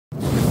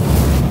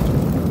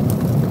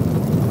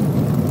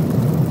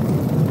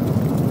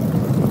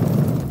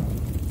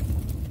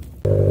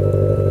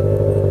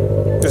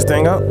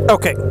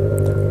Okay,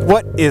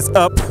 what is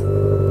up,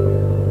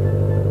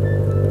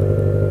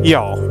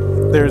 y'all?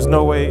 There's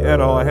no way at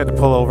all I had to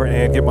pull over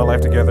and get my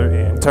life together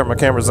and turn my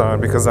cameras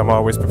on because I'm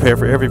always prepared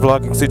for every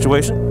vlogging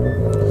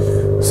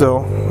situation.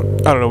 So,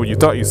 I don't know what you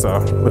thought you saw,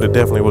 but it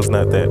definitely was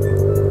not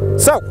that.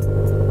 So,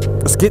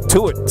 let's get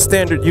to it.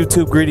 Standard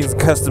YouTube greetings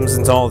and customs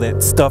and all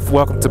that stuff.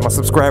 Welcome to my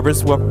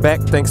subscribers. Welcome back.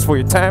 Thanks for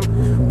your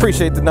time.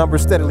 Appreciate the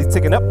numbers steadily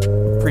ticking up.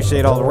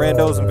 Appreciate all the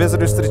randos and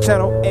visitors to the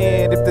channel.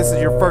 And if this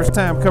is your first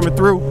time coming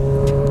through,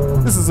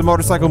 this is a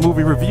motorcycle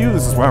movie review.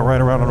 This is where I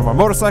ride around on my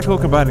motorcycle,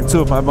 combining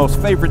two of my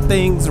most favorite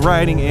things,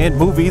 riding and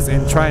movies,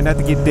 and trying not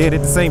to get dead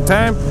at the same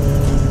time,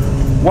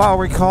 while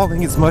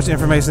recalling as much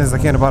information as I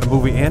can about a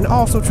movie, and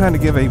also trying to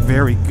give a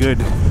very good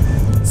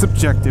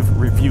subjective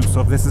review.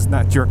 So if this is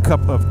not your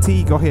cup of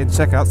tea, go ahead and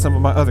check out some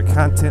of my other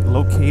content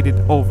located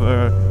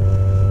over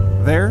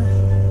there.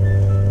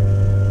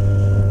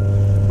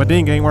 My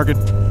ding ain't working.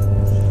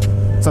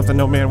 Something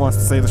no man wants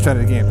to say. Let's try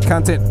it again.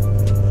 Content.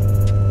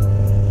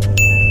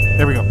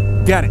 There we go.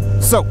 Got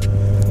it. So,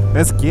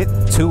 let's get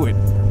to it.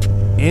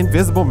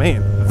 Invisible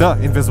Man. The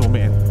Invisible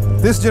Man.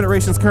 This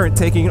generation's current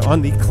taking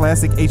on the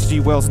classic H.G.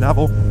 Wells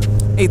novel,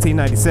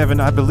 1897.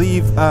 I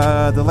believe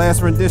the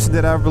last rendition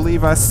that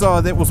I saw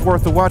that was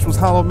worth a watch was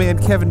Hollow Man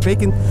Kevin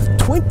Bacon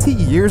 20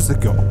 years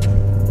ago.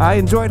 I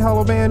enjoyed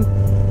Hollow Man.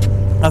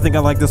 I think I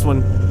like this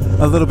one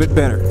a little bit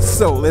better.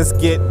 So let's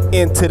get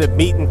into the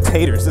meat and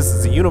taters. This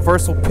is a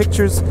Universal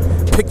Pictures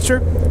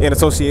picture in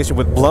association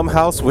with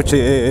Blumhouse, which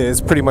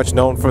is pretty much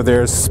known for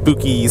their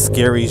spooky,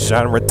 scary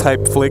genre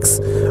type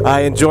flicks.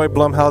 I enjoy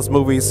Blumhouse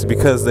movies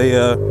because they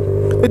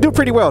do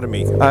pretty well to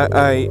me.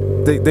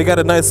 They got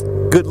a nice,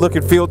 good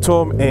looking feel to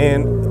them,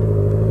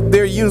 and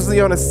they're usually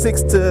on a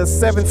 6 to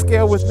 7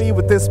 scale with me.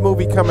 With this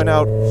movie coming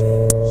out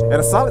at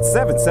a solid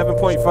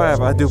 7.5,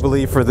 I do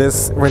believe, for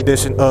this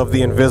rendition of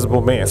The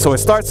Invisible Man. So it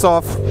starts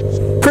off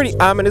pretty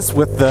ominous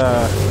with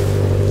the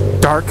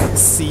dark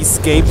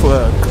seascape,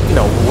 you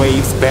know,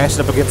 waves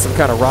bashing up against some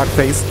kind of rock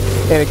face,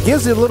 and it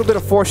gives you a little bit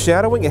of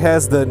foreshadowing. It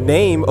has the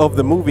name of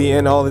the movie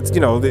and all its,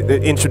 you know,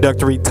 the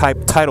introductory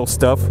type title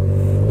stuff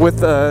with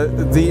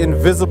the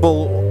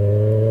Invisible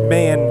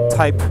Man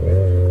type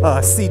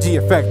CG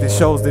effect that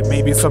shows that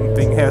maybe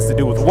something has to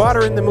do with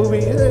water in the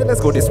movie. Let's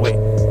go this way.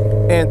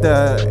 And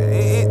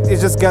it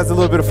just got a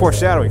little bit of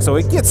foreshadowing, so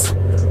it gets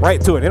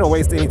right to it. It don't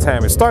waste any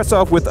time. It starts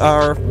off with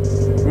our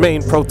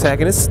main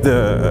protagonist,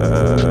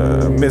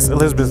 the Miss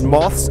Elizabeth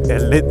Moss.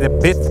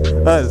 Elizabeth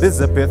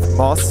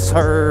Moss.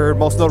 Her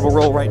most notable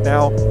role right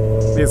now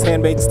is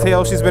Handmaid's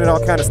Tale. She's been in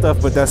all kind of stuff,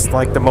 but that's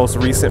like the most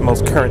recent,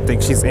 most current thing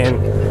she's in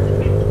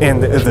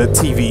the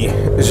TV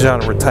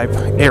genre type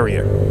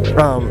area.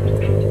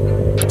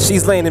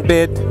 She's laying in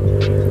bed.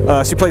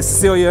 She plays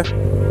Cecilia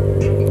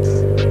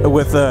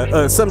with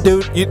some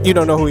dude. You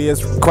don't know who he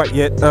is quite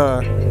yet.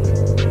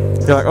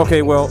 You're like,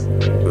 okay, well,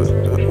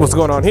 what's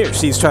going on here?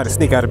 She's trying to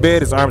sneak out of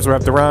bed. His arms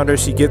wrapped around her.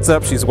 She gets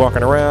up. She's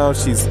walking around.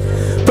 She's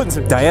putting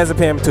some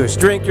diazepam into his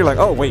drink. You're like,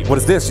 oh wait, what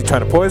is this? She's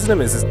trying to poison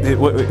him?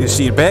 Is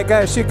she a bad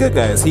guy? Is she a good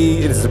guy? Is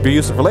this an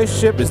abusive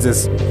relationship? Is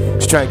this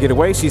she's trying to get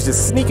away? She's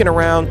just sneaking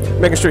around,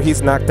 making sure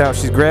he's knocked out.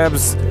 She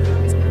grabs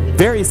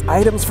various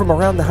items from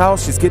around the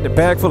house. She's getting a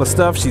bag full of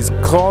stuff. She's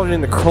crawling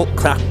in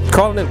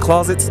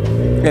closets,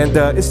 and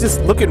it's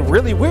just looking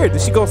really weird. Then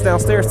she goes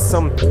downstairs to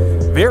some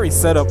very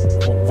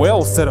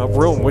well set up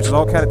room, which is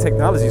all kind of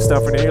technology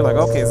stuff. And then you're like,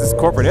 okay, is this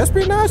corporate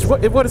espionage?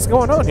 What is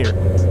going on here?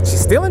 She's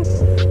stealing?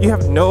 You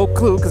have no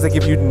clue because they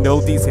give you no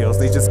details.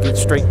 They just get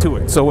straight to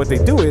it. So what they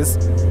do is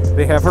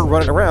they have her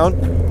running around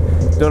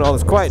doing all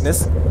this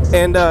quietness,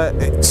 and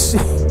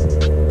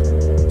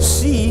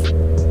she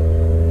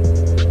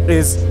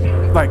is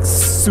like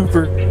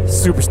super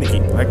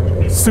sneaky,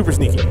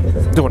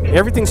 doing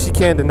everything she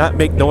can to not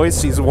make noise.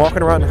 She's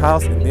walking around the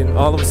house, and then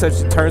all of a sudden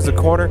she turns the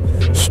corner,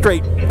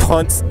 straight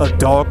punts a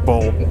dog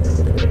bowl.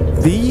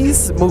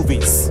 These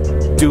movies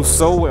do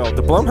so well.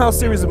 The Blumhouse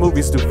series of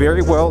movies do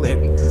very well at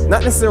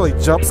not necessarily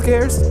jump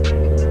scares,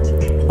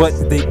 but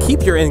they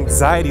keep your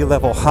anxiety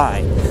level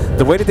high.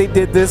 The way that they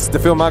did this, the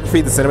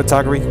filmography, the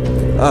cinematography,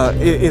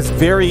 is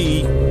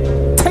very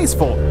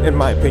tasteful in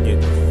my opinion.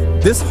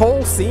 This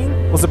whole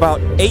scene was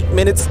about 8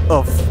 minutes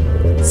of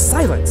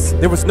silence.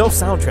 There was no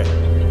soundtrack.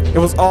 It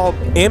was all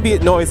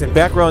ambient noise and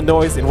background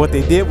noise, and what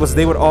they did was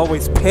they would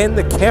always pan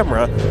the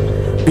camera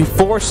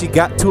before she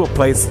got to a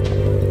place,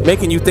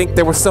 making you think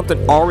there was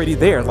something already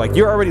there. Like,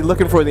 you're already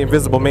looking for the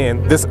Invisible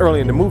Man this early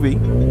in the movie,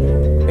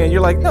 and you're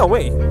like, no,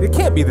 wait, it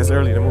can't be this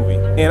early in the movie.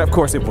 And of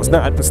course it was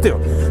not, but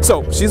still.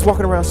 So she's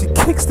walking around, she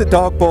kicks the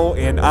dog bowl,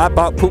 and I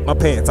about pooped my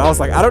pants. I was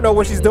like, I don't know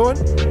what she's doing,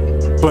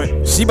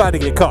 but she about to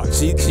get caught.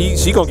 She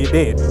gonna get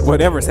dead,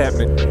 whatever's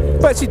happening.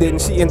 But she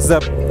didn't. She ends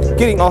up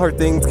getting all her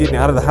things, getting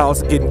out of the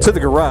house, getting to the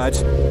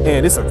garage,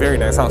 and it's a very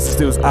nice house. This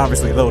dude's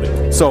obviously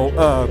loaded. So,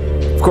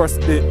 of course,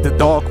 the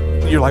dog,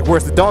 you're like,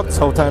 where's the dog this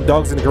whole time?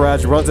 Dog's in the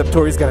garage, runs up to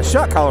her, he's got a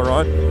shock collar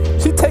on.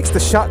 She takes the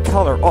shock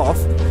collar off.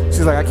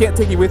 She's like, I can't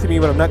take you with me,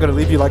 but I'm not gonna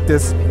leave you like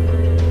this.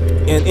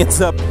 And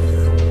ends up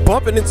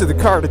bumping into the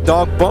car. The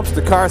dog bumps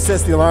the car,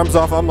 sets the alarms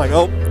off. I'm like,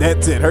 oh,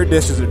 that's it. Her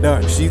dishes are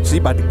done. She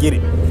about to get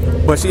it.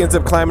 But she ends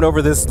up climbing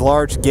over this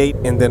large gate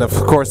and then, of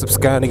course,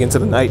 absconding into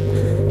the night.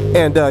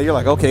 And you're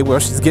like, okay, well,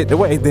 she's getting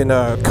away. Then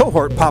a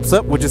cohort pops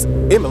up, which is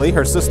Emily,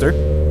 her sister.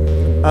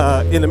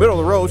 In the middle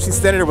of the road, she's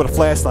standing there with a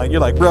flashlight.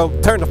 You're like, bro,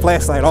 turn the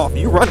flashlight off.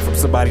 You run from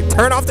somebody.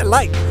 Turn off the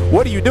light.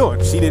 What are you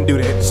doing? She didn't do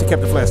that. She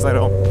kept the flashlight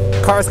on.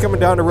 Cars coming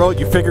down the road.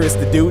 You figure it's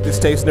the dude that's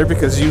chasing her,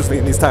 because usually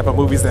in these type of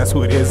movies, that's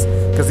who it is,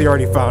 because he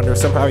already found her.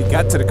 Somehow he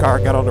got to the car,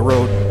 got on the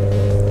road.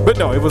 But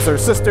no, it was her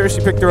sister. She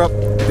picked her up.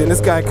 And then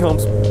this guy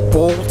comes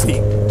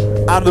bolting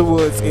out of the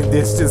woods, and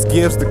this just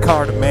gives the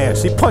car the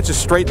mash. She punches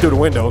straight through the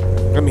window.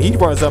 I mean, he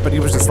runs up and he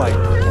was just like,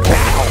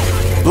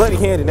 pow! Bloody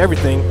hand and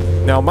everything.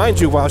 Now, mind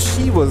you, while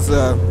she was,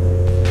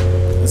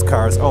 this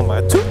car is on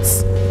my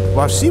toots.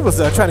 While she was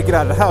trying to get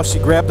out of the house, she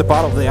grabbed the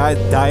bottle of the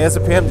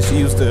diazepam that she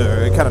used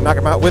to kind of knock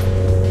him out with,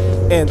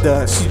 and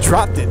she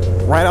dropped it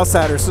right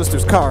outside her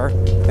sister's car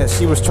as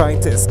she was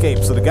trying to escape.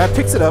 So the guy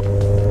picks it up.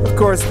 Of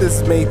course,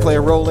 this may play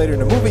a role later in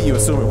the movie. You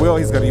assume it will.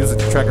 He's going to use it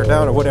to track her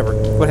down or whatever,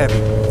 what have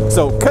you.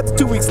 So, cut to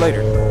 2 weeks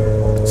later.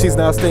 She's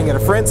now staying at a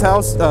friend's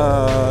house,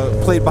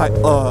 played by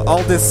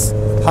Aldous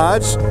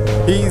Hodge.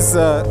 He's,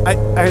 I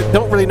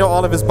don't really know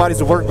all of his bodies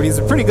of work, but he's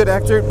a pretty good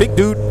actor, big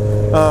dude.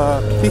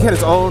 He had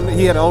his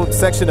own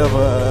section of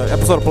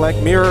episode of Black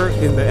Mirror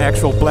in the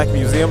actual Black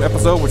Museum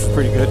episode, which is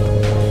pretty good.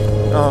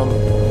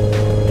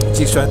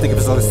 She's trying to think of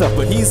his other stuff,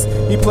 but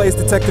he plays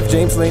Detective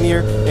James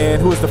Lanier,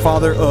 and who is the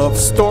father of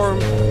Storm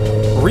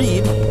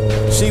Reed.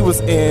 She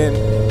was in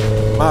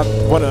a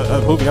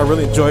movie I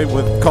really enjoyed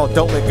called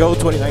Don't Let Go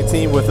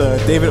 2019 with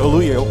David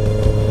Oyelowo,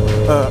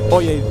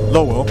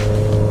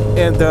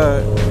 and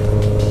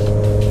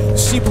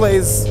she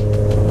plays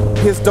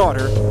his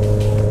daughter,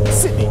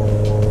 Sydney.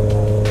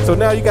 So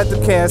now you got the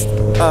cast.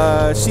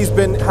 She's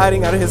been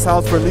hiding out of his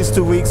house for at least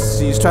 2 weeks.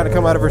 She's trying to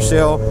come out of her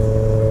shell.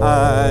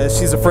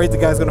 She's afraid the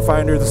guy's gonna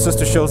find her. The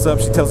sister shows up.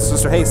 She tells the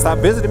sister, hey, stop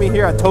visiting me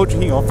here. I told you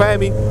he gonna find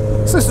me.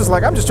 Sister's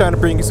like, I'm just trying to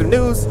bring you some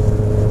news.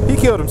 He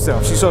killed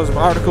himself. She shows him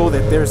an article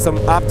that there's some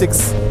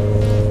optics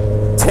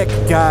tech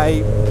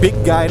guy, big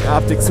guy in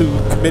optics, who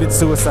committed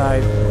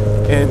suicide,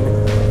 and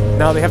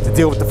now they have to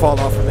deal with the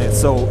fallout from that.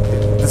 So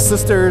the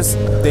sisters,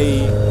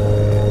 they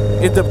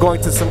end up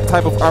going to some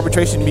type of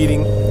arbitration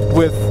meeting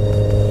with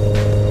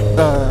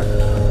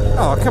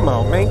oh, come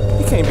on, man.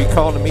 You can't be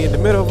calling me in the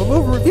middle of a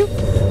movie review.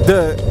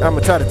 I'm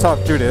gonna try to talk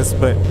through this,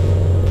 but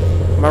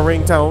my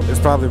ringtone is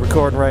probably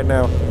recording right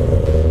now.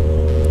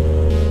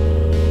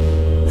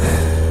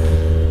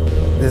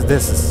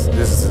 This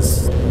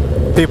is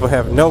people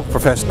have no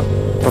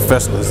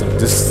professionalism.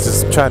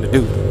 Just trying to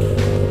do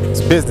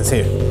it's business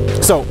here.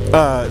 So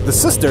the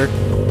sister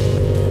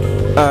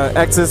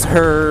acts as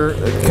her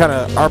kind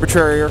of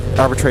arbitrator.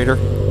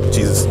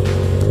 Jesus,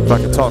 if I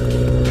could talk,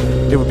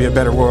 it would be a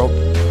better world.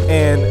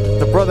 And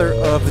the brother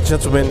of the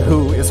gentleman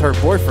who is her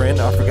boyfriend,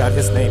 I forgot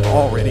his name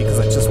already because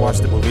I just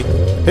watched the movie.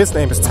 His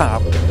name is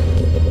Tom.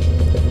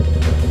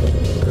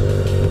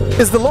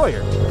 Is the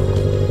lawyer.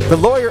 The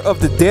lawyer of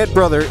the dead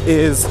brother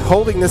is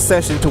holding this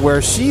session to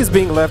where she's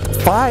being left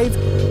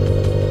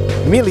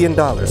 $5 million.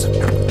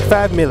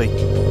 $5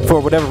 million. For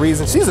whatever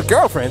reason. She's a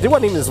girlfriend. It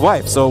wasn't even his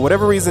wife. So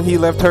whatever reason, he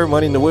left her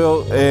money in the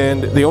will,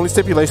 and the only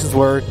stipulations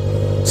were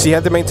she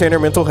had to maintain her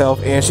mental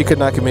health and she could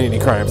not commit any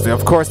crimes. Now,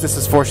 of course, this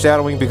is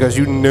foreshadowing because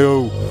you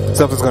know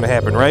something's going to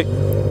happen, right?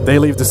 They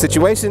leave the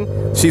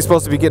situation. She's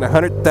supposed to be getting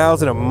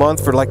 $100,000 a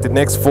month for like the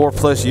next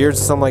 4+ years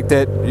or something like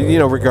that, you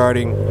know,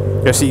 regarding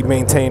if she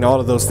maintained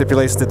all of those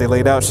stipulations that they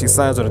laid out. She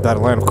signs on the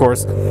dotted line, of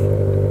course.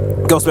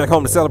 Goes back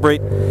home to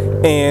celebrate,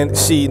 and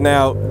she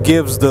now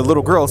gives the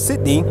little girl,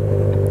 Sydney,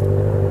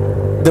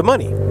 the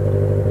money.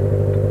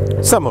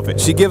 Some of it.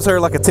 She gives her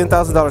like a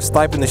 $10,000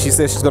 stipend that she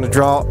says she's going to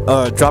drop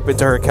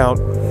into her account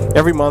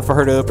every month for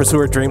her to pursue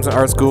her dreams in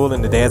art school,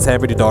 and the dad's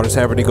happy, the daughter's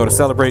happy, they go to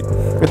celebrate.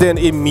 And then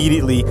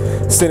immediately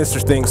sinister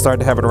things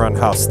start to happen around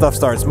the house. Stuff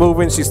starts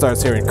moving, she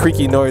starts hearing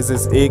creaky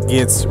noises. It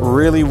gets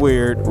really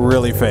weird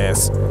really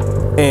fast.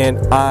 And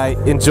I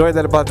enjoy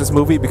that about this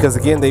movie because,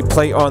 again, they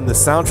play on the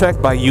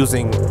soundtrack by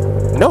using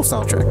no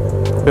soundtrack.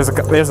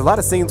 There's a lot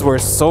of scenes where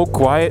it's so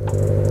quiet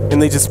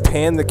and they just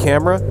pan the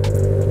camera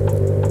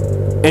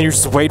and you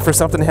just wait for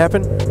something to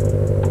happen,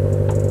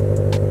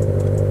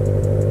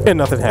 and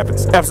nothing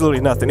happens. Absolutely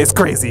nothing. It's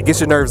crazy. It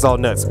gets your nerves all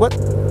nuts. What?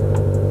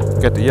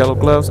 Got the yellow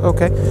gloves?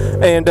 Okay.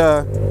 And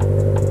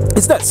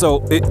it's nuts.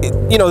 So,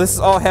 you know, this is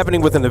all happening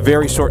within a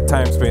very short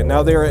time span.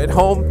 Now they're at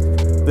home.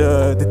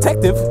 The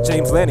detective,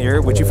 James Lanier,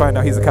 which you find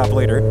out he's a cop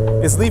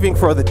later, is leaving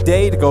for the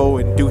day to go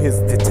and do his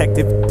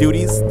detective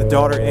duties. The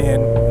daughter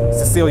and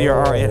Cecilia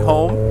are at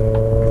home.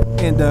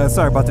 And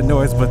sorry about the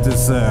noise, but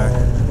this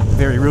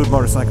very rude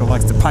motorcycle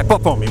likes to pipe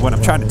up on me when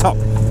I'm trying to talk.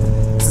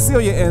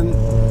 Cecilia and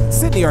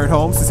Sydney are at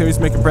home. Cecilia's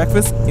making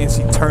breakfast, and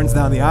she turns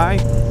down the eye,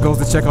 goes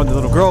to check on the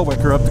little girl, wake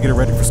her up to get her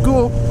ready for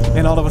school,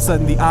 and all of a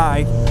sudden the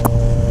eye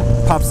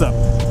pops up.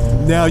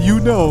 Now you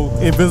know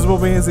Invisible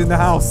Man's in the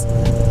house.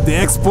 The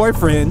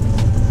ex-boyfriend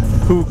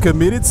who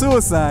committed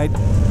suicide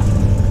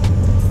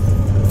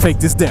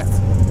faked his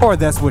death. Or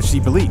that's what she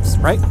believes,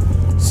 right?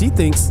 She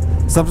thinks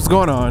Something's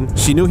going on.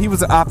 She knew he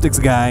was an optics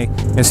guy,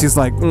 and she's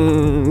like,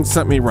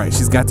 something ain't right.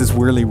 She's got this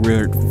really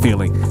weird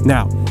feeling.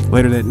 Now,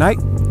 later that night,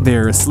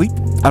 they're asleep.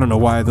 I don't know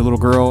why the little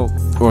girl,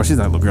 or she's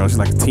not a little girl, she's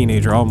like a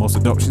teenager, almost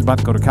adult. She's about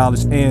to go to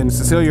college, and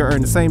Cecilia are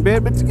in the same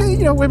bed, but you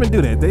know, women do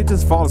that. They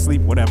just fall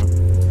asleep, whatever.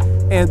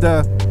 And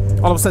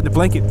all of a sudden, the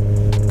blanket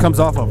comes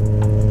off of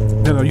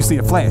them. You know, you see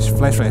a flash.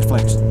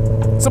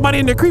 Somebody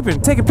in there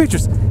creeping, taking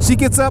pictures. She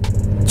gets up,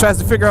 tries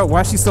to figure out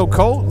why she's so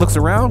cold, looks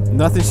around,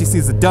 nothing. She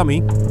sees a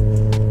dummy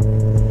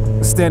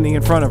standing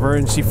in front of her,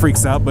 and she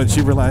freaks out, but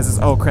she realizes,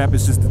 oh crap,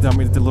 it's just the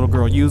dummy that the little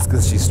girl used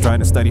because she's trying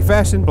to study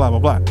fashion, blah, blah,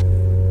 blah.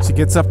 She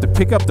gets up to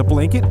pick up the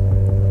blanket,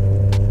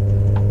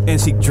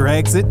 and she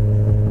drags it,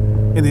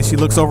 and then she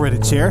looks over at a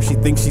chair. She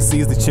thinks she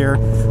sees the chair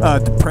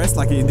depressed,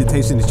 like an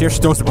indentation in the chair.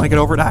 She throws the blanket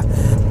over it.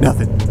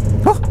 Nothing.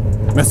 Huh.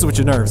 Messing with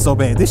your nerves so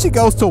bad. Then she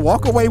goes to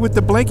walk away with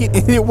the blanket,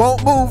 and it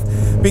won't move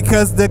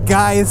because the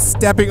guy is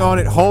stepping on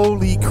it.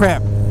 Holy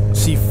crap.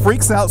 She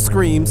freaks out,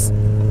 screams.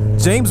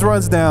 James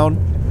runs down,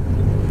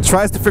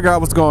 tries to figure out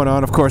what's going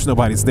on. Of course,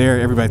 nobody's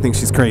there. Everybody thinks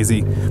she's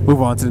crazy.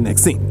 Move on to the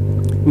next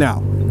scene.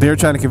 Now, they're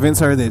trying to convince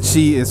her that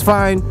she is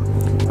fine.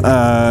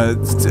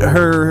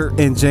 Her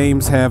and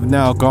James have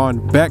now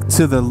gone back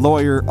to the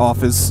lawyer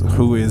office,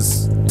 who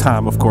is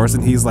Tom, of course,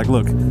 and he's like,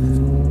 look,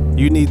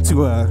 you need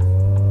to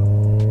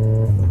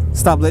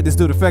stop letting this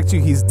dude affect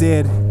you. He's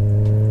dead,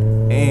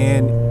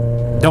 and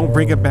don't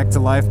bring him back to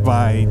life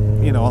by,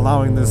 you know,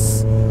 allowing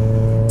this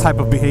type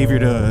of behavior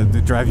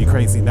to drive you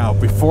crazy. Now,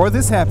 before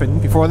this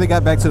happened, before they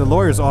got back to the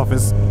lawyer's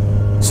office,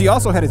 she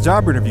also had a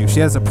job interview. She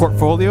has a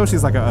portfolio.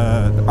 She's like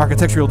a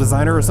architectural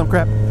designer or some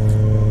crap.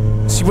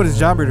 She went to a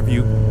job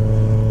interview.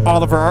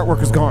 All of her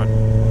artwork is gone.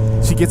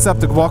 She gets up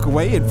to walk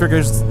away and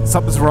figures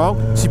something's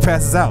wrong. She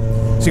passes out.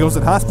 She goes to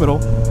the hospital.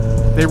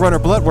 They run her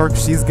blood work.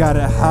 She's got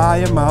a high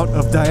amount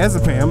of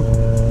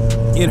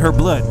diazepam in her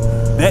blood.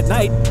 That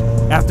night,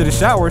 after the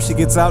shower, she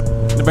gets out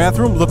in the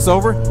bathroom, looks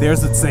over.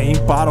 There's the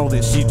same bottle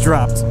that she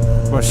dropped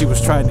while she was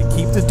trying to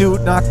keep the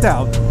dude knocked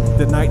out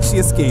the night she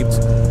escaped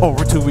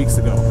over 2 weeks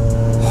ago.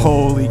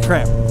 Holy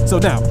crap. So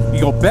now, you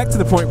go back to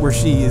the point where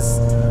she is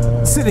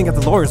sitting at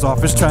the lawyer's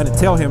office trying to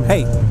tell him,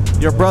 hey,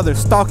 your brother's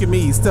stalking me.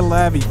 He's still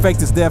alive. He faked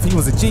his death. He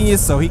was a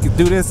genius, so he could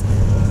do this.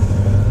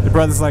 The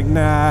brother's like,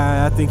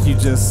 nah, I think you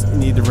just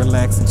need to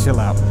relax and chill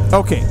out.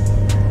 Okay.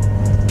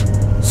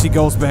 She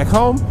goes back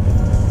home.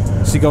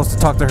 She goes to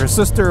talk to her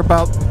sister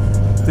about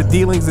the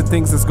dealings and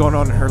things that's going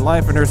on in her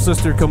life, and her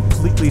sister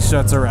completely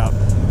shuts her out.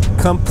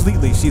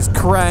 Completely. She's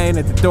crying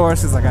at the door.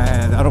 She's like,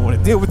 I don't want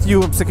to deal with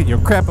you. I'm sick of your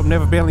crap. I'm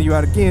never bailing you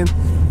out again.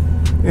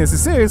 And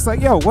Cecilia, it's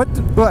like, yo, what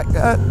the, like,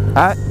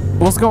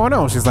 what's going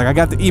on? She's like, I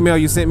got the email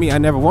you sent me. I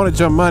never wanted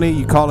your money.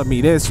 You calling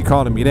me this, you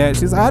calling me that.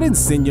 She's like, I didn't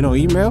send you no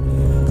email.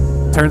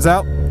 Turns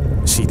out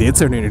she did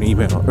send her an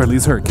email, or at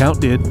least her account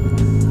did.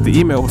 The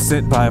email was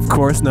sent by, of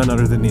course, none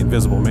other than the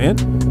Invisible Man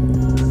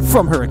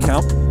from her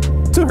account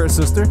to her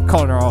sister,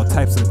 calling her all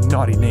types of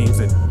naughty names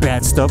and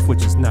bad stuff,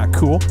 which is not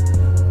cool.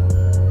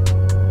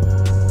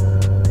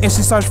 And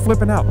she starts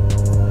flipping out.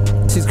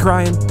 She's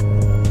crying.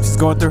 She's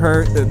going through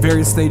her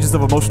various stages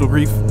of emotional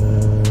grief.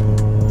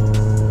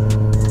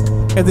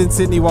 And then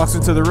Sydney walks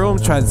into the room,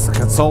 tries to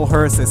console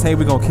her, says, hey,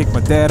 we're going to kick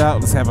my dad out.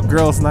 Let's have a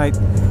girls' night.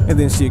 And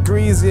then she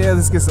agrees, yeah,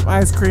 let's get some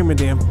ice cream. And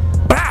then,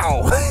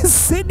 bow!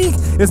 Sydney,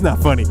 it's not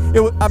funny.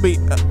 I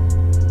mean,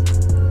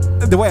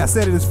 the way I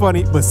said it is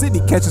funny, but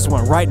Sydney catches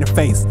one right in the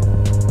face.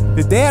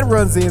 The dad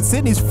runs in.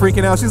 Sydney's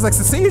freaking out. She's like,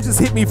 Cecilia just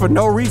hit me for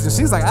no reason.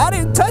 She's like, I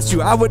didn't touch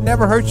you. I would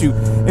never hurt you.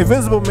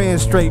 Invisible Man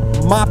straight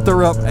mopped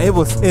her up.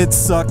 It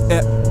sucked.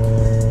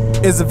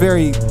 It's a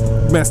very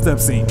messed up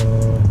scene.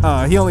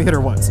 He only hit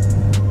her once.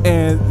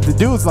 And the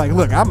dude's like,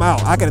 look, I'm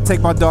out. I got to take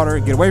my daughter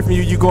and get away from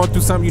you. You going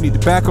through something. You need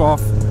to back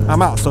off.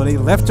 I'm out. So they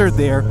left her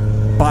there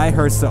by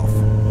herself.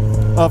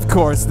 Of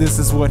course, this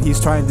is what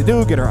he's trying to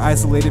do, get her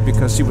isolated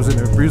because she was in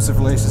an abusive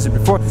relationship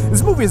before.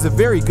 This movie is a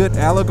very good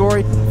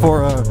allegory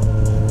for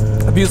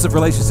abusive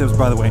relationships,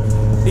 by the way.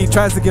 He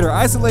tries to get her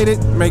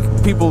isolated, make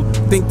people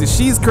think that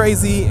she's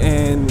crazy,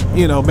 and,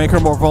 you know, make her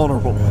more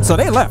vulnerable. So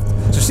they left.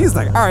 So she's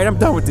like, all right, I'm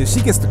done with this.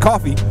 She gets the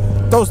coffee,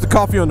 throws the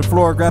coffee on the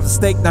floor, grabs a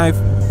steak knife,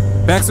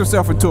 backs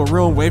herself into a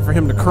room, wait for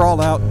him to crawl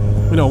out,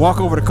 you know,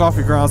 walk over the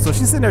coffee ground. So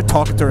she's sitting there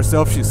talking to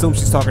herself. She assumes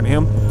she's talking to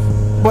him.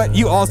 But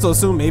you also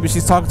assume maybe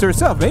she's talking to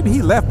herself. Maybe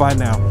he left by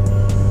now.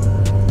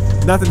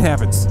 Nothing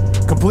happens.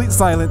 Complete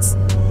silence.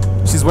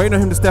 She's waiting on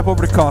him to step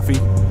over the coffee.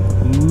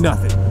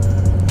 Nothing.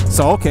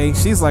 So, okay,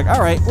 she's like, all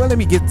right, well, let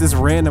me get this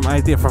random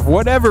idea. For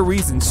whatever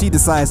reason, she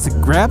decides to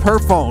grab her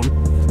phone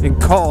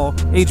and call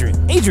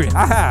Adrian. Adrian,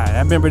 aha, I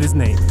remember his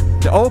name.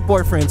 The old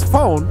boyfriend's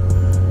phone,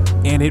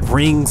 and it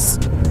rings.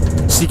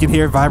 She can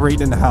hear it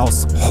vibrating in the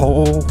house.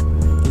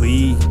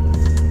 Holy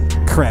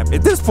crap.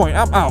 At this point,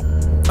 I'm out.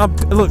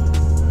 Look,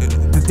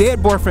 the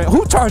dead boyfriend,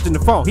 who charging the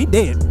phone? He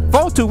dead.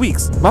 Phone 2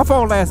 weeks. My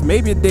phone lasts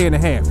maybe a day and a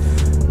half.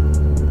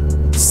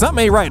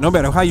 Something ain't right, no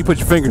matter how you put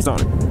your fingers on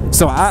it.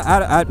 So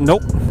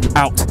nope,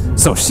 out.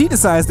 So she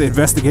decides to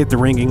investigate the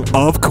ringing.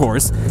 Of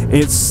course,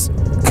 it's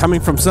coming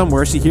from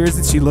somewhere. She hears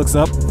it, she looks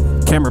up,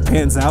 camera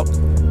pans out.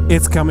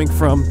 It's coming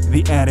from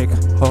the attic.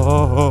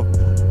 Oh,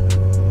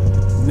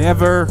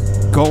 never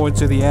go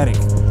into the attic.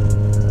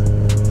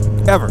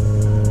 Ever.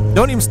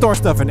 Don't even store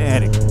stuff in the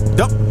attic.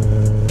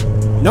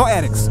 No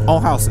attics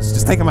on houses.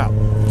 Just take them out.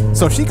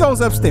 So she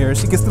goes upstairs.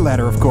 She gets the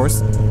ladder, of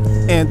course.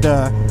 And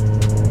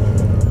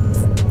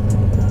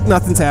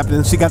nothing's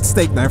happening. She got the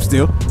steak knife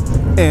still.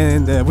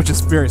 And which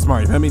is very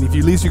smart. I mean, if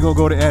you at least you're going to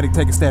go to the attic,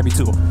 take a stabby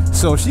tool.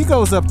 So she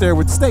goes up there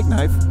with the steak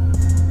knife.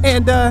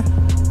 And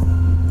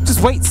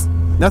just waits.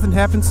 Nothing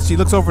happens. She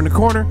looks over in the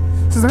corner.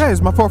 She says, hey,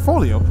 here's my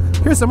portfolio.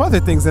 Here's some other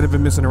things that have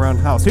been missing around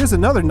the house. Here's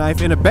another knife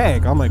in a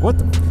bag. I'm like, what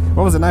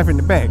was a knife in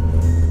the bag?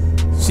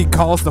 She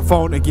calls the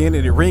phone again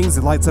and it rings.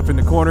 It lights up in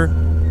the corner.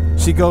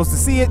 She goes to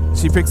see it.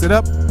 She picks it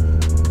up.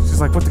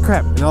 She's like, what the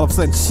crap? And all of a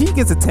sudden she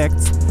gets a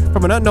text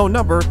from an unknown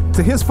number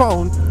to his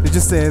phone that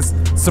just says,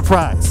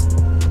 surprise.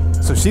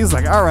 So she's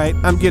like, all right,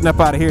 I'm getting up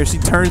out of here. She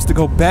turns to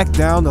go back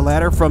down the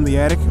ladder from the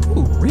attic.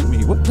 Ooh, read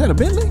me. What, is that a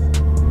Bentley?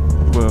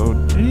 Well,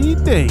 gee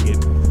dang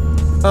it.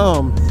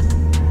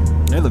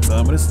 It looks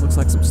ominous. Looks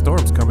like some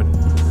storm's coming.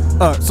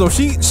 So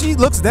she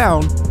looks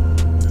down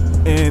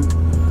and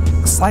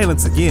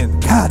silence again.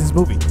 God, this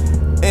movie.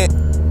 And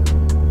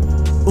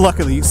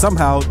luckily,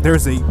 somehow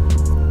there's a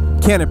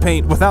can of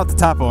paint without the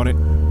top on it,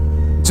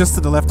 just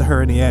to the left of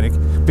her in the attic,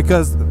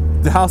 because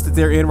the house that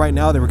they're in right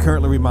now, they were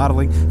currently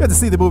remodeling. You have to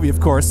see the movie, of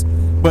course,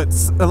 but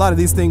a lot of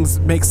these things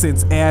make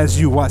sense as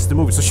you watch the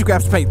movie. So she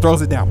grabs the paint,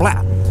 throws it down,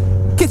 blah,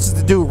 catches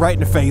the dude right in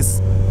the face.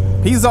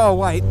 He's all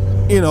white.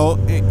 You know,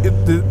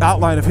 the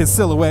outline of his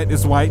silhouette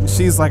is white, and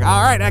she's like,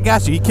 all right, I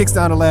got you. He kicks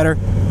down the ladder,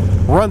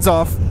 runs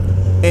off,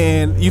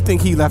 and you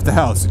think he left the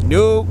house.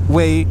 No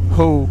way,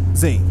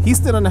 Jose. He's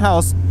still in the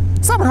house.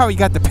 Somehow he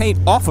got the paint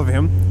off of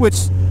him,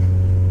 which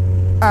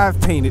I've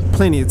painted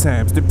plenty of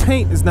times. The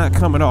paint is not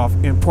coming off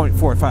in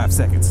 0.45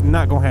 seconds.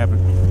 Not gonna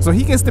happen. So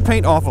he gets the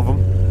paint off of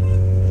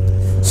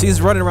him.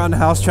 She's running around the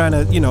house trying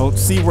to, you know,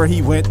 see where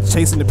he went,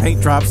 chasing the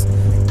paint drops,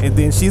 and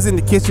then she's in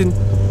the kitchen.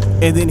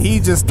 And then he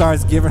just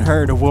starts giving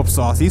her the whoop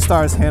sauce. He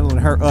starts handling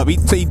her up. He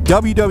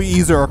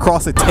WWEs her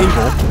across a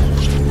table.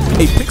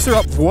 He picks her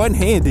up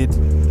one-handed,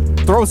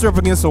 throws her up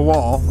against a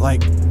wall.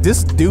 Like,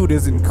 this dude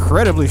is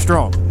incredibly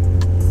strong.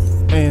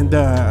 And,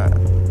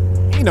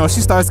 you know,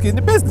 she starts getting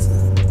the business.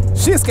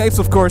 She escapes,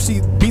 of course.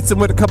 She beats him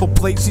with a couple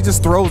plates. She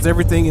just throws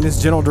everything in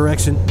his general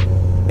direction.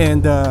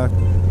 And,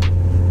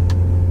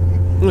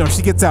 you know,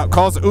 she gets out,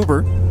 calls an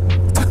Uber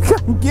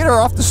to get her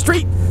off the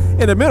street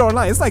in the middle of the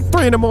night. It's like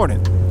 3 in the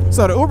morning.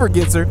 So the Uber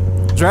gets her,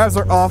 drives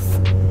her off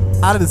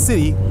out of the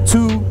city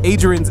to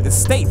Adrian's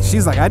estate.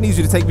 She's like, I need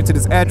you to take me to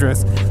this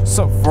address.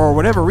 So for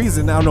whatever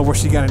reason, I don't know what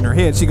she got in her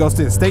head, she goes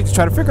to the estate to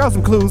try to figure out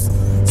some clues,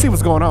 see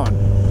what's going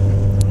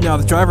on. Now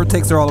the driver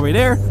takes her all the way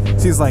there.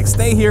 She's like,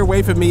 stay here,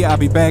 wait for me, I'll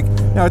be back.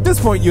 Now at this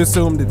point you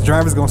assume that the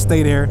driver's gonna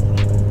stay there.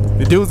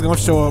 The dude's gonna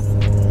show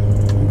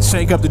up,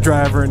 shake up the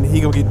driver, and he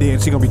gonna get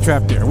dead. She gonna be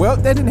trapped there. Well,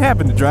 that didn't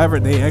happen. The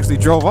driver, they actually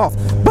drove off.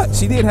 But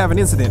she did have an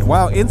incident.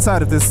 While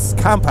inside of this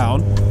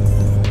compound,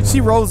 she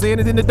rolls in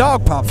and then the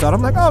dog pops out.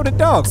 I'm like, oh, the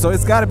dog. So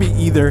it's got to be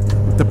either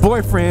the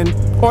boyfriend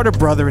or the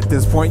brother at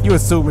this point. You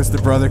assume it's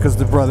the brother because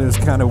the brother is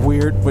kind of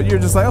weird. But you're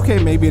just like,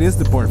 okay, maybe it is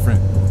the boyfriend.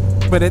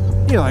 But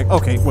you're like,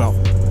 okay, well,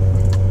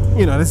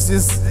 you know, this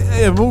is just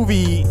a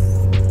movie.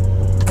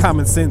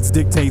 Common sense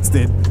dictates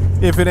that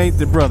if it ain't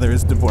the brother,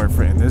 it's the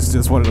boyfriend. It's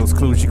just one of those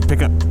clues you can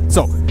pick up.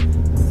 So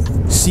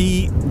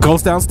she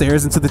goes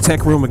downstairs into the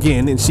tech room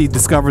again, and she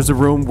discovers a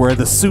room where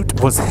the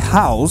suit was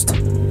housed,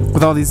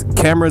 with all these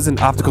cameras and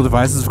optical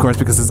devices, of course,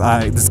 because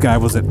this guy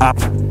was an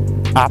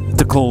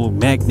optical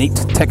magnate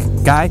tech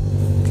guy.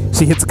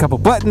 She hits a couple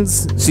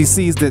buttons. She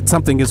sees that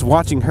something is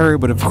watching her,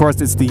 but of course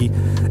it's the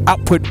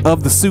output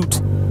of the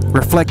suit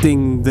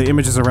reflecting the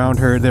images around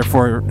her,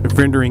 therefore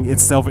rendering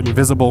itself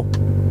invisible,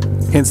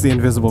 hence the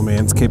Invisible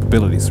Man's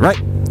capabilities,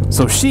 right?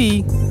 So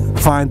she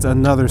finds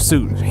another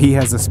suit. He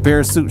has a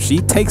spare suit. She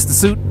takes the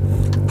suit,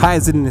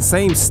 hides it in the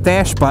same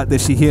stash spot that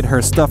she hid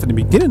her stuff in the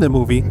beginning of the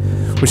movie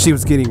when she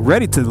was getting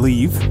ready to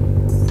leave,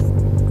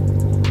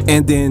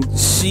 and then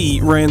she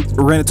ran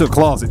into a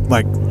closet.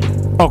 Like,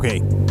 okay,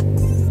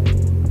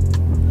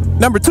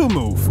 number 2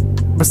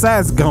 move,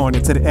 besides going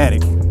into the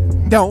attic,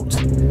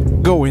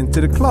 don't go into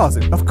the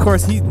closet. Of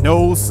course he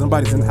knows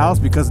somebody's in the house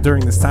because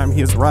during this time he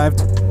has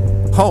arrived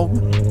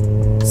home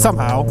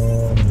somehow,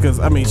 because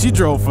I mean she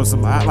drove for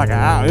some like an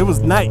hour. It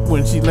was night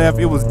when she left,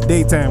 it was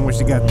daytime when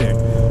she got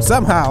there.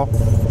 Somehow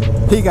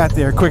he got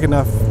there quick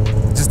enough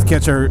just to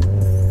catch her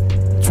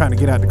trying to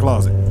get out the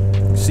closet.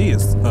 She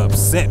is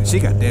upset. She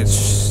got that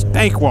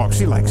stank walk.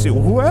 She like, shit,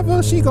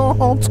 whoever she go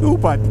home to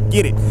about to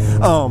get it.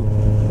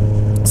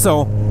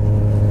 So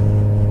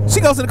she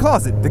goes in the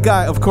closet. The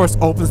guy, of course,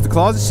 opens the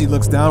closet. She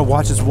looks down,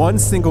 watches one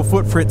single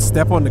footprint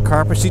step on the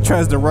carpet. She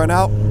tries to run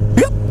out,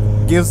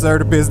 gives her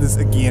the business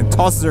again,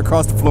 tosses her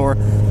across the floor,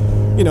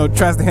 you know,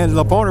 tries to handle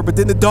up on her, but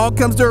then the dog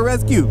comes to her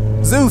rescue.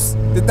 Zeus,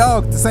 the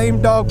dog, the same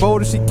dog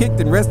Boulder she kicked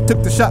and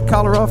took the shot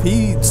collar off,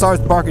 he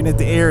starts barking at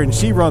the air and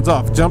she runs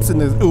off, jumps in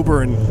the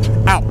Uber and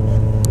out.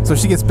 So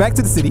she gets back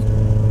to the city.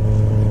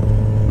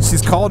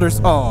 She's called her,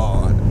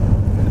 oh,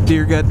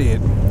 deer got dead.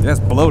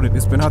 That's bloated.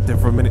 It's been out there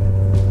for a minute.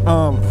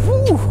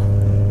 Whew.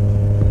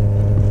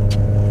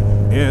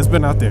 Yeah, it's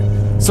been out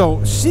there.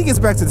 So she gets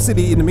back to the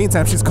city. In the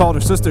meantime, she's called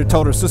her sister,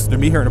 told her sister to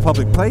meet her in a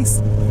public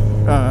place.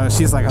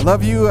 She's like, I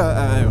love you.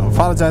 I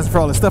apologize for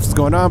all the stuff that's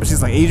going on. But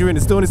she's like, Adrian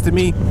is doing this to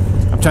me.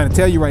 I'm trying to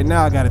tell you right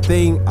now, I got a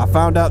thing. I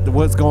found out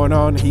what's going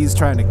on. He's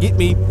trying to get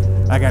me.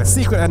 I got a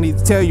secret I need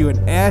to tell you.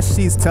 And as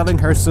she's telling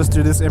her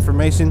sister this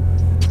information,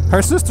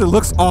 her sister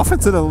looks off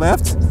and to the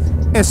left.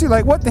 And she's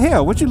like, what the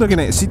hell? What you looking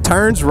at? She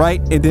turns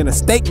right, and then a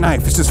steak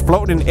knife is just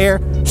floating in the air.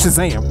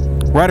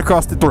 Shazam. Right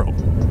across the throat.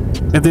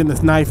 And then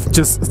this knife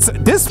just...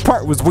 This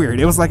part was weird.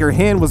 It was like her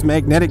hand was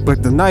magnetic,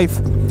 but the knife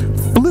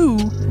flew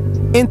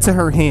into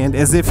her hand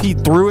as if he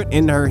threw it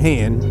in her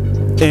hand.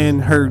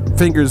 And her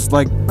fingers,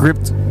 like,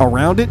 gripped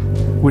around it,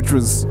 which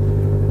was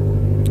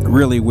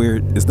really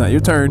weird. It's not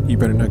your turn. You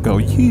better not go.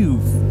 You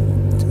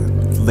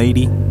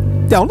lady.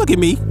 Don't look at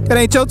me. That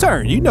ain't your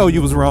turn. You know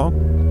you was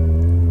wrong.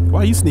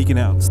 Why are you sneaking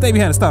out? Stay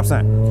behind the stop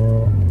sign.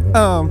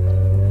 God,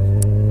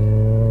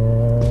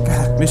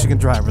 Michigan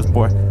drivers,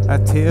 boy. I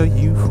tell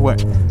you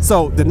what.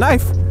 So the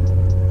knife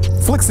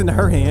flicks into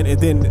her hand, and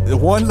then the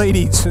one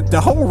lady, the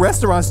whole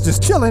restaurant's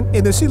just chilling,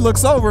 and then she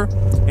looks over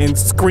and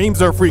screams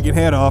her freaking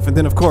head off. And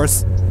then, of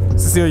course,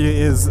 Cecilia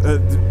is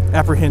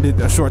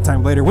apprehended a short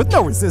time later with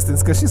no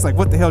resistance, because she's like,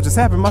 what the hell just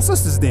happened? My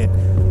sister's dead.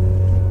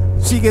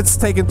 She gets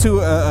taken to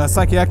a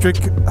psychiatric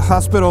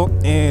hospital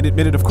and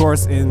admitted, of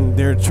course, and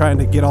they're trying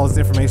to get all this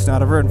information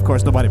out of her. And, of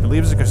course, nobody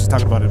believes her because she's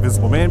talking about an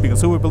invisible man, because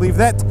who would believe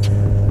that?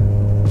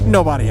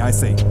 Nobody, I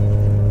say.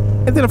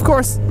 And then, of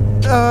course,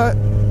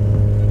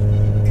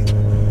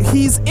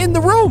 he's in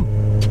the room.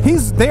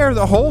 He's there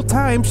the whole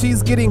time.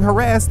 She's getting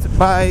harassed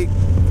by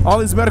all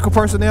these medical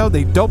personnel.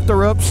 They doped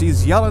her up.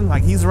 She's yelling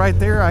like he's right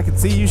there. I can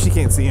see you. She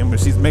can't see him, but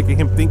she's making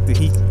him think that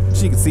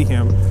she can see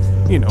him,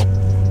 you know.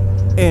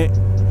 And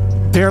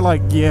they're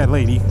like, yeah,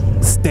 lady,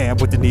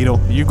 stab with the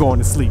needle. You're going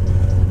to sleep.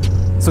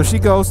 So she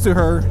goes to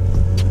her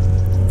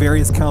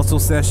various counsel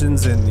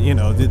sessions, and, you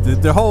know,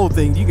 the whole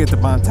thing. You get the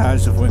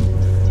montage of when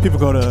people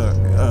go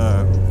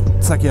to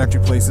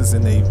psychiatric places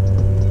and they,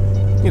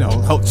 you know,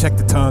 help check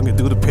the tongue and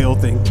do the pill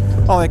thing,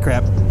 all that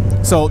crap.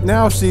 So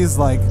now she's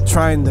like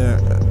trying to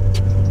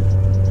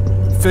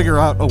figure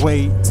out a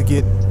way to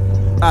get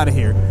out of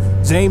here.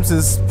 James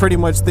is pretty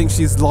much thinks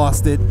she's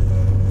lost it.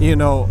 You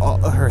know,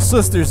 her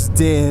sister's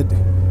dead.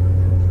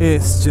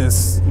 It's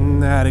just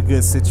not a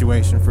good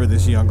situation for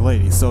this young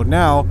lady. So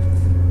now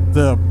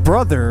the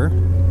brother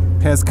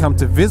has come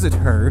to visit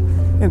her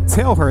and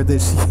tell her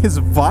that she has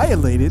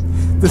violated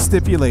the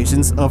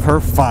stipulations of her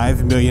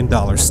 $5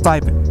 million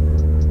stipend.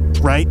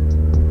 Right?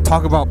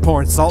 Talk about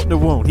pouring salt in the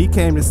wound. He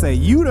came to say,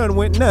 you done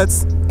went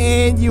nuts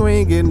and you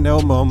ain't getting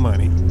no more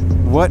money.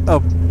 What a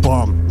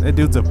bum. That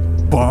dude's a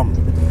bum.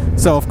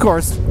 So, of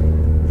course,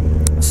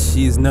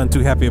 she's none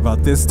too happy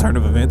about this turn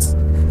of events.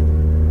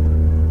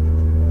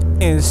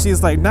 And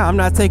she's like, nah, I'm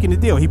not taking the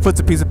deal. He puts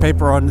a piece of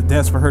paper on the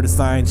desk for her to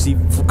sign. She,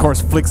 of course,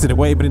 flicks it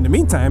away. But in the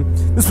meantime,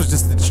 this was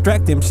just to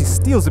distract him. She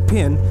steals a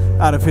pen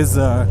out of his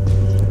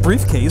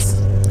briefcase,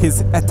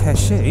 his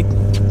attaché.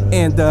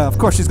 And, of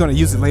course, she's going to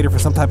use it later for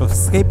some type of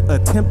escape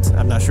attempt.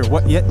 I'm not sure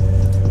what yet.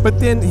 But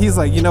then he's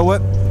like, you know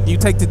what? You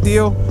take the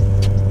deal.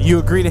 You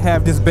agree to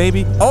have this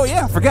baby. Oh,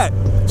 yeah, I forgot.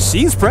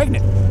 She's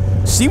pregnant.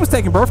 She was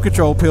taking birth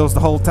control pills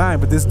the whole time,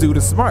 but this dude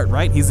is smart,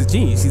 right? He's a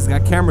genius. He's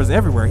got cameras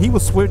everywhere. He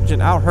was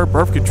switching out her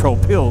birth control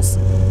pills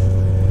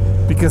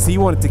because he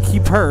wanted to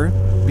keep her,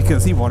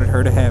 because he wanted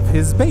her to have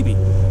his baby.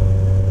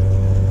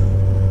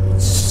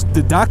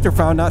 The doctor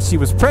found out she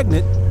was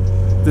pregnant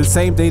the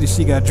same day that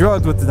she got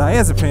drugged with the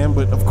diazepam,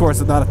 but of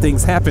course a lot of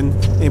things happened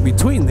in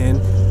between then,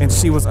 and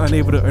she was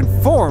unable to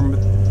inform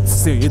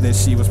Cecilia that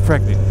she was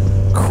pregnant.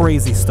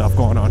 Crazy stuff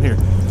going on here.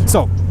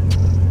 So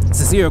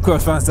Cecilia, of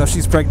course, finds out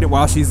she's pregnant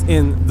while she's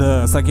in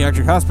the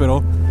psychiatric hospital.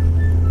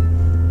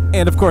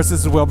 And, of course, this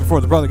is well before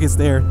the brother gets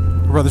there.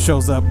 The brother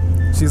shows up.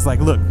 She's like,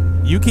 look,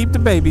 you keep the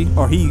baby,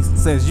 or he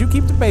says, you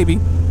keep the baby,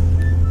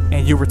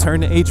 and you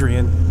return to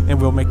Adrian, and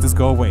we'll make this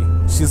go away.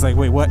 She's like,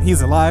 wait, what?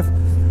 He's alive?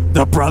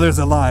 The brother's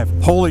alive.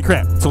 Holy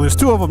crap. So there's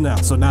two of them now.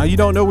 So now you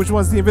don't know which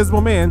one's the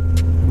invisible man.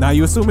 Now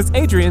you assume it's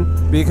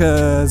Adrian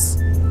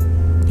because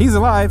he's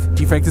alive.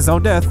 He faked his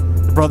own death.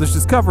 The brother's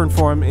just covering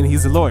for him, and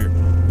he's a lawyer.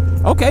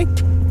 Okay.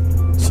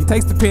 She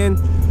takes the pen,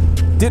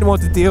 didn't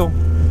want the deal.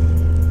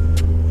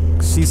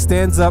 She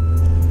stands up,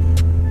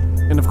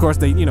 and of course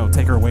they, you know,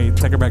 take her away,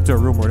 take her back to her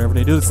room or whatever.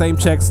 They do the same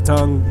checks,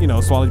 tongue, you know,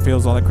 swallowing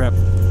pills, all that crap.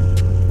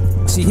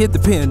 She hid the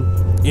pen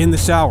in the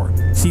shower.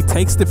 She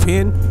takes the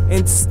pen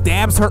and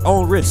stabs her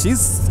own wrist.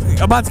 She's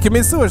about to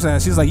commit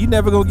suicide. She's like, you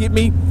never gonna get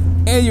me,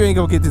 and you ain't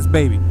gonna get this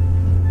baby.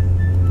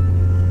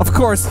 Of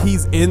course,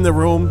 he's in the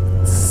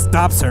room,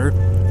 stops her,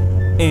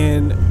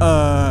 and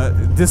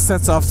this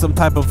sets off some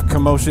type of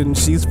commotion.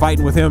 She's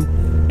fighting with him,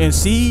 and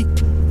she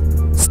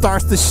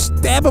starts to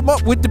stab him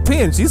up with the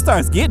pen. She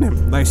starts getting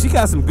him. Like, she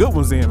got some good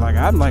ones in. Like,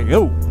 I'm like,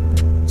 oh,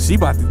 she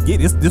about to get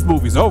this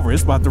movie's over.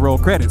 It's about to roll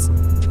credits.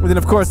 And then,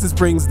 of course, this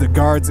brings the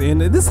guards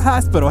in. And this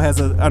hospital has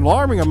an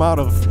alarming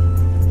amount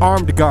of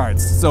armed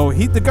guards. So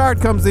the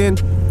guard comes in,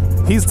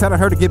 He's telling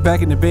her to get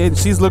back into bed, and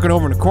she's looking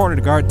over in the corner.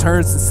 The guard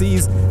turns and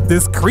sees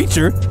this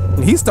creature,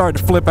 and he's starting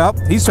to flip out.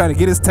 He's trying to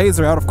get his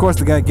taser out. Of course,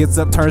 the guy gets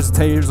up, turns the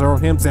taser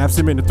on him, zaps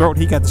him in the throat.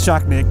 He got the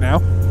shock neck now.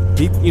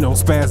 He,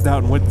 spazzed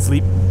out and went to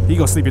sleep. He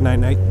goes sleep at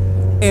night.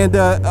 And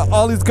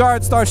all these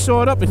guards start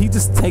showing up, and he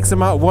just takes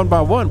them out one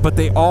by one. But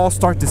they all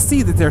start to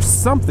see that there's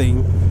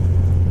something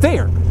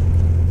there.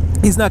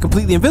 He's not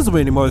completely invisible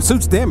anymore. The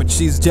suit's damaged.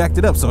 She's jacked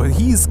it up, so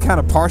he's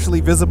kind of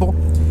partially visible.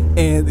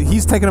 And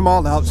he's taking them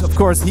all out. Of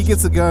course, he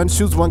gets a gun,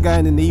 shoots one guy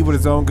in the knee with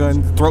his own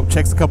gun, throat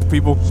checks a couple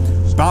people,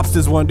 bops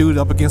this one dude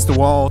up against the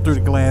wall through the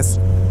glass.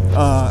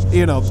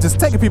 Just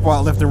taking people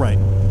out left and right.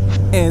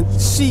 And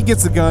she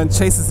gets a gun,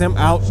 chases him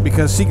out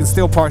because she can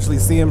still partially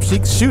see him.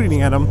 She's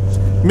shooting at him,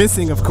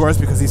 missing, of course,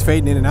 because he's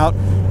fading in and out.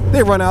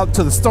 They run out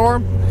to the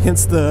storm,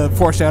 hence the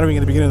foreshadowing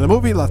in the beginning of the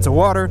movie, lots of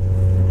water.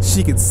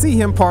 She can see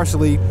him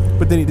partially,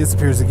 but then he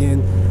disappears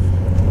again.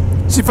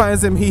 She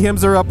finds him, he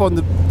hems her up on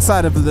the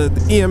side of the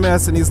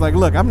EMS, and he's like,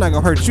 look, I'm not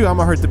gonna hurt you, I'm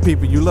gonna hurt the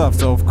people you love.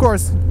 So of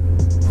course,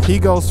 he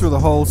goes through the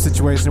whole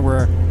situation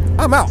where,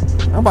 I'm out,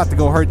 I'm about to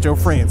go hurt your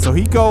friend. So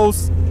he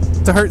goes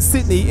to hurt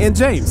Sydney and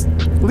James,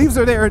 leaves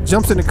her there,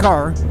 jumps in the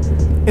car,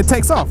 and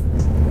takes off.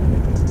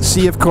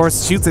 She, of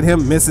course, shoots at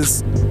him,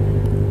 misses.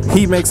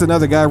 He makes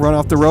another guy run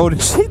off the road,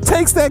 and she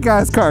takes that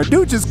guy's car.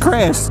 Dude just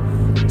crashed.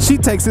 She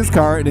takes his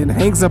car and then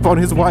hangs up on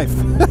his wife.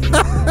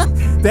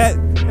 that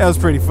was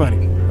pretty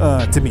funny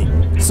to me.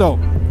 So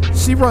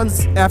she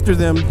runs after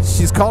them.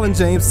 She's calling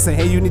James to say,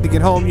 hey, you need to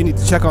get home. You need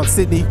to check on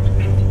Sydney.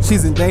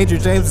 She's in danger.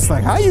 James is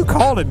like, how are you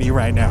calling me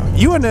right now?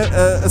 You in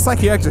a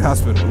psychiatric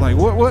hospital. Like,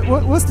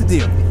 what's the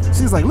deal?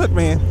 She's like, look,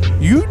 man,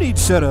 you need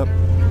to shut up,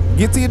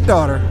 get to your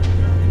daughter,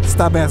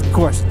 stop asking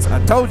questions. I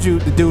told you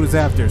the dude is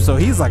after her. So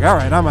he's like, all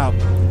right, I'm out.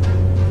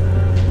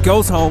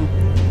 Goes home.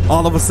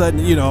 All of a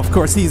sudden, of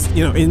course, he's,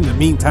 in the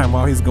meantime,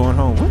 while he's going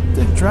home, what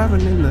the driving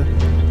in the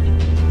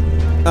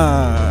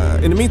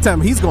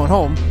meantime, he's going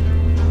home,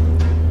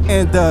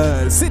 and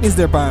Sydney's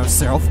there by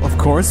herself, of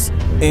course,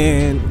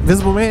 and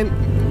Invisible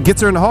Man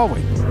gets her in the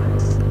hallway.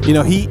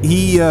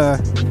 He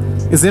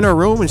is in her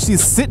room, and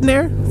she's sitting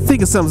there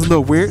thinking something's a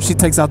little weird. She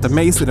takes out the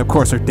mace that, of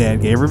course, her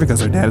dad gave her because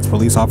her dad is a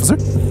police officer,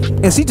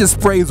 and she just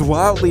sprays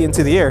wildly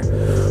into the air.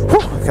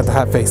 Whew, got the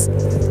hot face.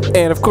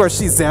 And of course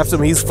she zaps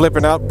him. He's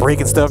flipping out,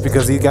 breaking stuff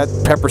because he got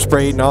pepper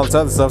sprayed and all this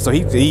other stuff. So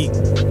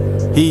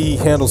he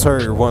handles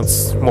her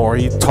once more.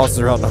 He tosses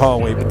her out in the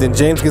hallway. But then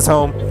James gets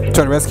home, trying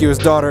to rescue his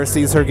daughter,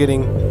 sees her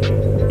getting,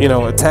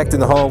 attacked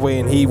in the hallway,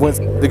 and he wants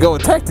to go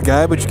attack the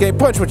guy, but you can't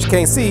punch what you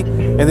can't see.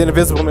 And then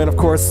Invisible Man, of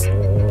course,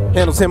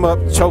 handles him up,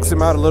 chokes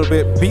him out a little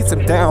bit, beats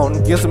him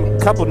down, gives him a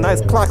couple nice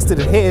clocks to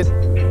the head,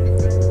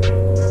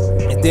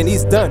 and then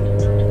he's done.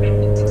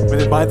 But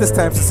then by this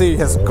time, Cecilia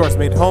has, of course,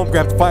 made it home,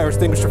 grabbed the fire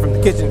extinguisher from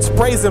the kitchen,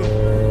 sprays him.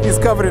 He's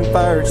covered in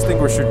fire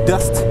extinguisher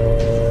dust.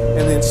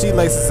 And then she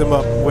laces him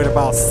up with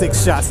about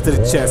 6 shots to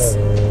the chest.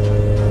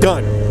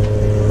 Done.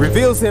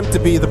 Reveals him to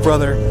be the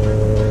brother,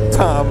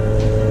 Tom.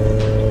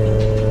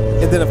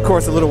 And then, of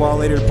course, a little while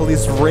later, the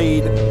police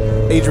raid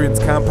Adrian's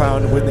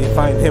compound when they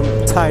find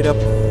him tied up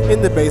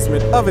in the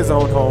basement of his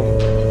own home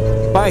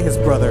by his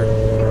brother.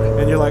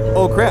 And you're like,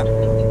 oh, crap.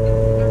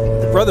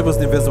 The brother was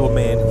the Invisible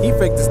Man. He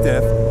faked his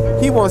death.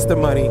 He wants the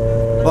money,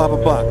 blah, blah,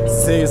 blah.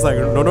 Cecilia's like,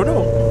 no.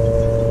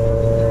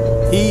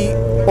 He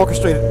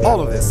orchestrated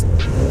all of this.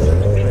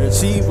 And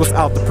she was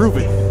out to prove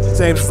it.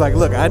 James is like,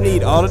 look, I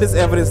need all of this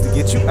evidence to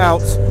get you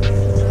out.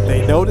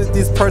 They know that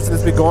this person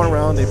has been going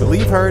around. They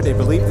believe her. They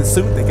believe the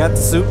suit. They got the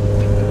suit.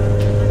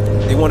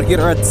 They want to get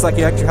her at the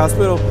psychiatric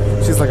hospital.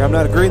 She's like, I'm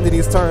not agreeing to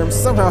these terms.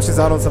 Somehow she's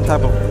out on some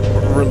type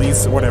of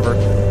release or whatever.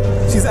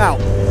 She's out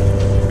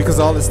because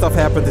all this stuff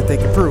happened that they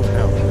can prove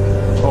now.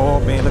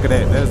 Oh man, look at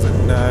that. That is a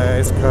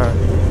nice car.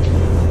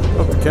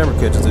 Hope the camera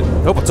catches it.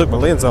 Hope I took my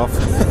lens off.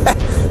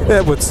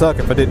 That would suck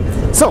if I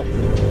didn't. So,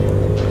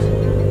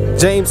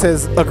 James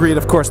has agreed,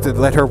 of course, to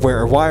let her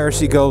wear a wire.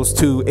 She goes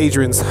to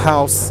Adrian's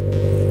house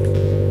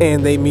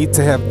and they meet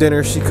to have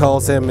dinner. She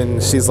calls him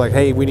and she's like,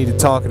 hey, we need to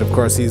talk. And of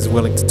course, he's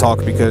willing to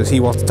talk because he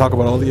wants to talk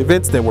about all the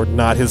events that were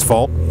not his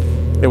fault.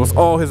 It was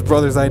all his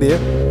brother's idea.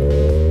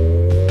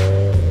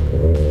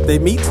 They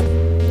meet.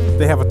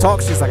 They have a talk.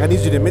 She's like, I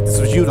need you to admit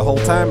this was you the whole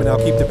time and I'll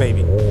keep the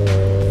baby.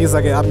 He's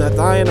like, I'm not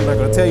lying. I'm not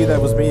going to tell you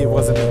that was me. It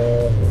wasn't me.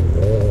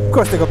 Of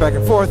course, they go back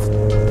and forth.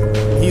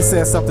 He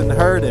says something to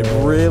her that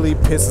really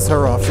pisses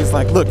her off. She's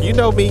like, look, you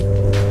know me.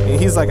 And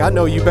he's like, I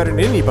know you better than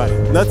anybody.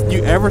 Nothing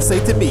you ever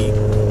say to me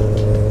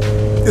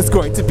is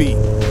going to be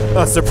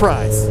a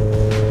surprise.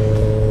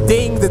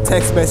 Ding, the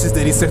text message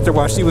that he sent her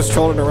while she was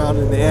trolling around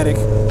in the attic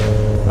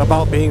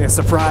about being a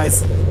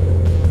surprise.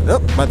 Oh,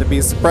 about to be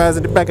a surprise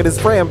in the back of this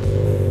frame.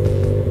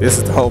 This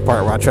is the whole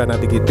part where I try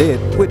not to get dead,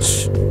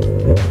 which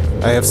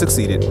I have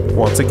succeeded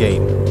once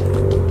again.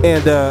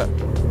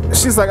 And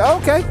she's like, oh,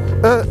 okay,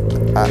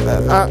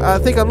 I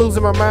think I'm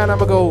losing my mind. I'm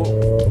gonna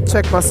go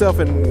check myself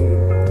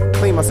and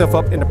clean myself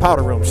up in the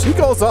powder room. She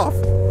goes off,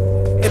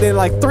 and then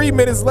like 3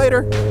 minutes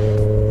later,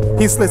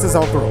 he slits his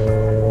own throat.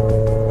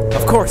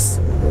 Of course,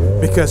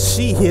 because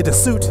she hid a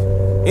suit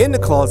in the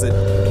closet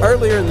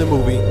earlier in the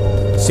movie.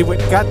 She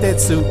went and got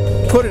that suit,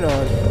 put it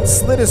on,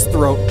 slit his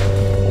throat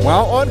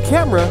while on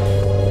camera,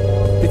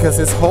 because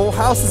his whole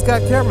house has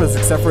got cameras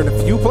except for in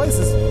a few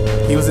places.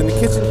 He was in the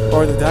kitchen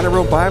or in the dining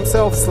room by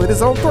himself, slit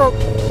his own throat.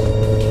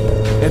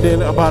 And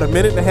then about a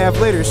minute and a half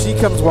later, she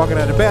comes walking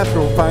out of the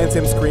bathroom, finds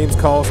him, screams,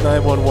 calls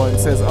 911,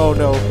 says, "Oh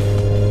no,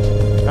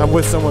 I'm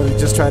with someone who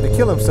just tried to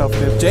kill himself."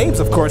 And James,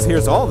 of course,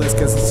 hears all this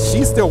because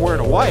she's still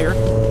wearing a wire,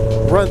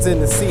 runs in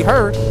to see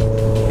her,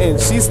 and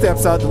she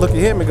steps out to look at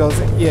him and goes,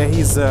 "Yeah,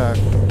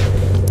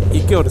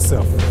 he killed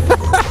himself."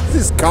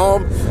 Just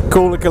calm,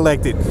 cool, and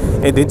collected.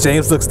 And then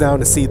James looks down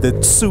to see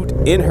the suit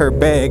in her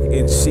bag,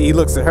 and she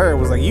looks at her and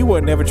was like, "You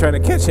weren't never trying to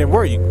catch him,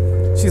 were you?"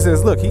 She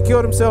says, "Look, he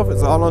killed himself.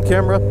 It's all on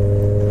camera.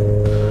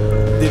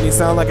 Didn't he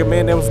sound like a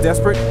man that was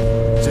desperate?"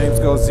 James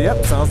goes,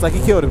 "Yep, sounds like he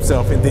killed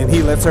himself." And then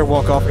he lets her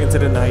walk off into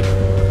the night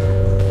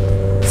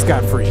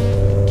scot-free.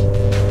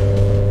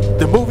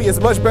 The movie is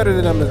much better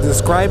than I'm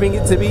describing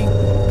it to be,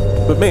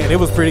 but man, it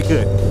was pretty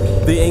good.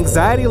 The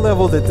anxiety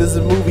level that this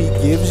movie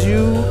gives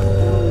you,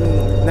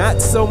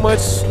 not so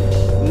much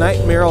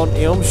Nightmare on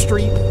Elm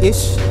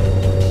Street-ish,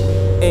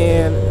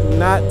 and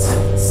not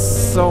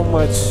so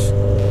much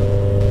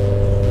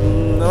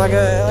like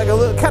a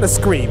little kind of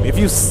Scream. If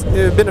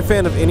you've been a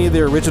fan of any of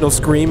the original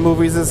Scream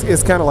movies,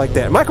 it's kind of like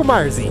that. Michael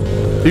Myers-y.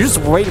 You're just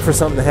waiting for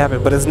something to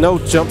happen, but there's no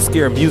jump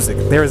scare music.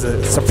 There is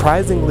a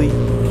surprisingly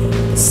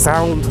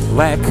sound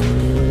lack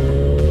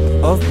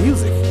of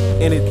music,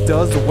 and it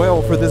does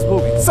well for this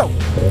movie. So,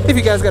 if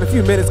you guys got a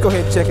few minutes, go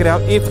ahead and check it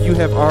out. If you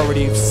have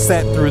already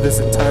sat through this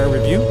entire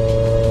review,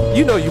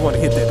 you know you want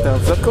to hit that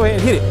thumbs up. Go ahead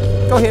and hit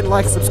it. Go ahead and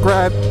like,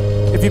 subscribe.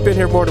 If you've been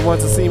here more than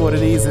once and seen one of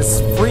these, it's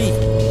free.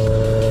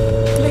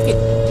 Click it.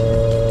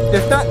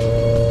 If not,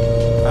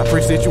 I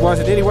appreciate you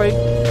watching anyway,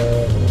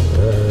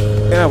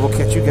 and I will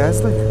catch you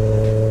guys later.